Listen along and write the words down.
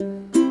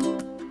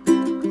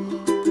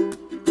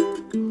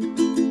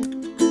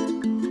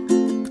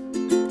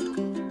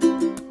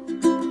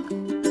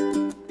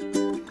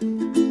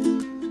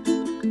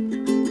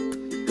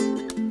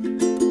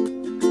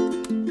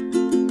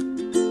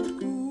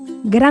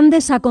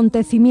Grandes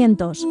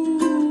acontecimientos.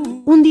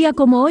 Un día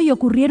como hoy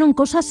ocurrieron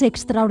cosas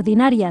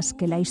extraordinarias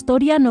que la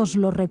historia nos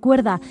lo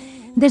recuerda.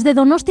 Desde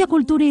Donostia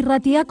Kultura y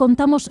Ratia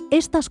contamos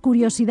estas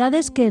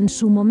curiosidades que en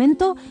su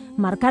momento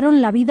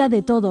marcaron la vida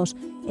de todos,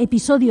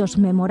 episodios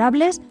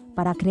memorables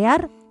para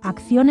crear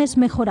acciones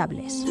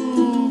mejorables.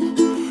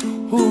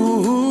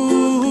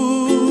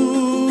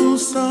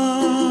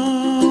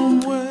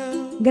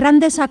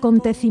 Grandes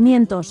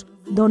acontecimientos,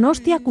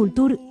 Donostia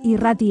Kultura y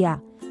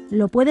Ratia.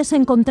 Lo puedes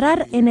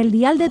encontrar en el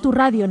dial de tu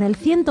radio, en el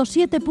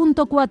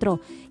 107.4,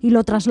 y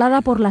lo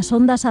traslada por las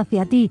ondas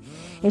hacia ti.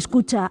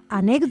 Escucha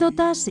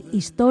anécdotas,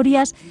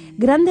 historias,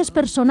 grandes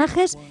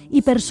personajes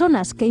y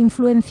personas que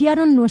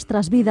influenciaron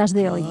nuestras vidas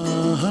de hoy.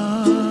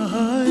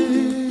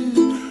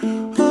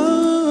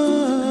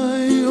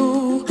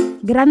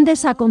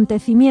 Grandes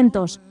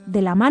acontecimientos,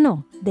 de la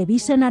mano de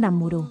Bisen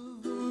Aramburu.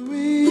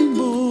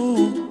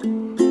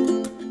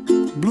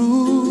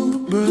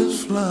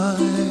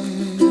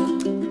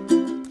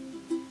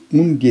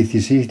 Un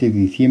 16 de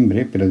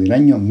diciembre, pero del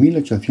año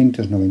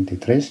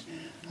 1893,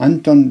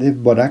 Anton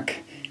Dvořák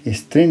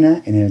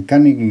estrena en el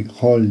Carnegie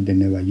Hall de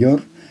Nueva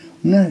York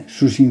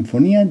su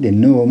Sinfonía del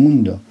Nuevo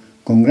Mundo,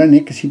 con gran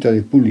éxito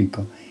de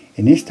público.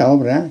 En esta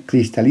obra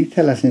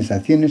cristaliza las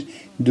sensaciones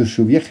de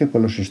su viaje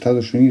por los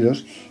Estados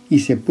Unidos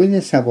y se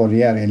puede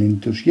saborear el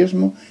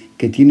entusiasmo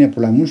que tiene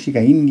por la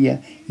música india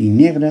y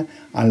negra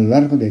a lo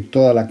largo de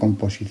toda la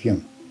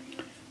composición.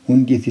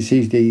 Un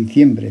 16 de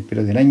diciembre,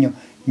 pero del año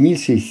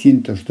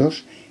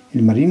 1602,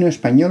 el marino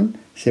español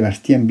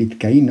Sebastián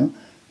Vizcaíno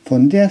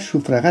fondea su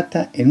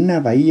fragata en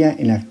una bahía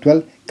en la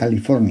actual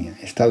California,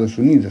 Estados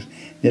Unidos,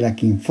 de la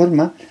que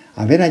informa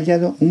haber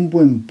hallado un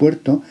buen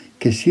puerto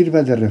que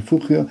sirva de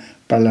refugio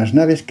para las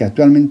naves que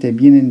actualmente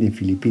vienen de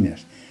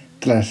Filipinas.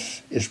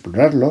 Tras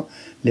explorarlo,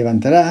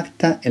 levantará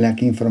acta en la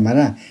que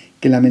informará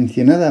que la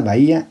mencionada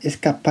bahía es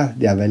capaz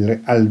de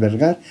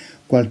albergar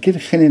cualquier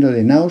género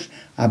de naos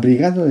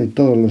abrigado de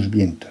todos los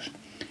vientos.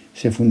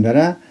 Se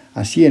fundará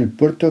así el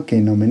puerto que,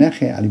 en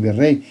homenaje al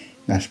virrey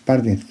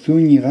Gaspar de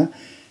Zúñiga,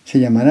 se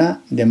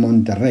llamará de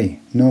Monterrey.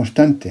 No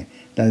obstante,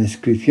 la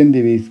descripción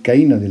de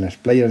Vizcaíno de las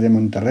playas de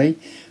Monterrey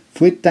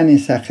fue tan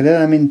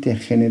exageradamente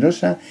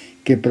generosa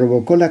que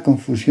provocó la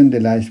confusión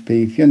de la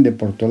expedición de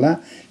Portolá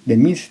de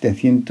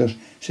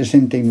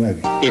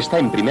 1769. Está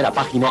en primera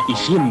página y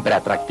siempre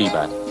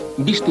atractiva.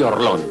 Viste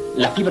Orlón,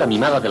 la fibra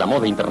mimada de la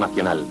moda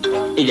internacional.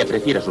 Ella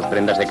prefiere sus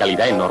prendas de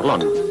calidad en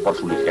Orlón, por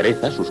su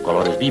ligereza, sus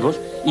colores vivos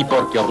y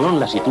porque Orlón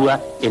la sitúa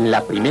en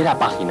la primera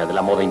página de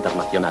la moda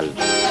internacional.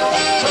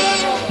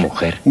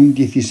 Mujer. Un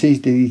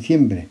 16 de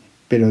diciembre,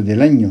 pero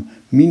del año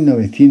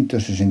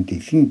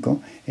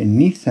 1965, en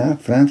Niza,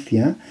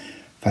 Francia,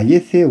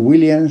 fallece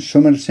William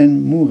Somerset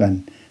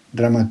Maugham,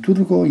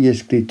 dramaturgo y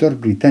escritor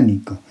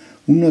británico,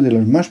 uno de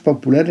los más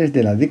populares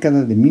de la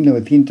década de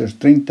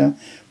 1930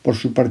 por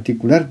su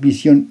particular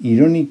visión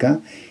irónica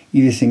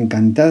y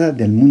desencantada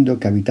del mundo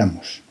que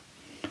habitamos.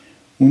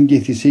 Un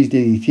 16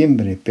 de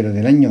diciembre, pero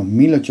del año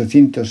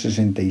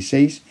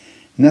 1866,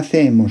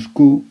 nace en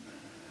Moscú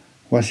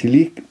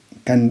Wasily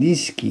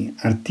Kandinsky,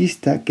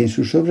 artista que en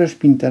sus obras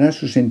pintará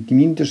sus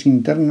sentimientos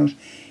internos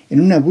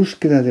en una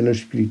búsqueda de lo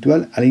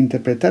espiritual al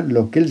interpretar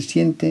lo que él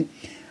siente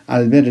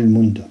al ver el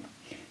mundo.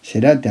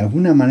 Será de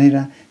alguna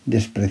manera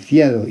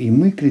despreciado y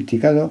muy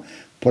criticado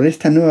por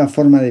esta nueva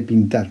forma de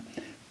pintar.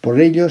 Por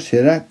ello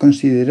será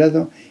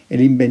considerado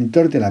el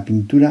inventor de la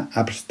pintura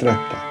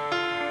abstracta.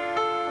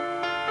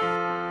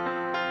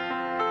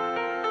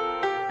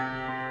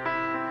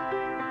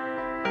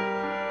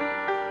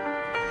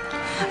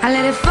 I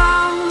let it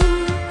fall.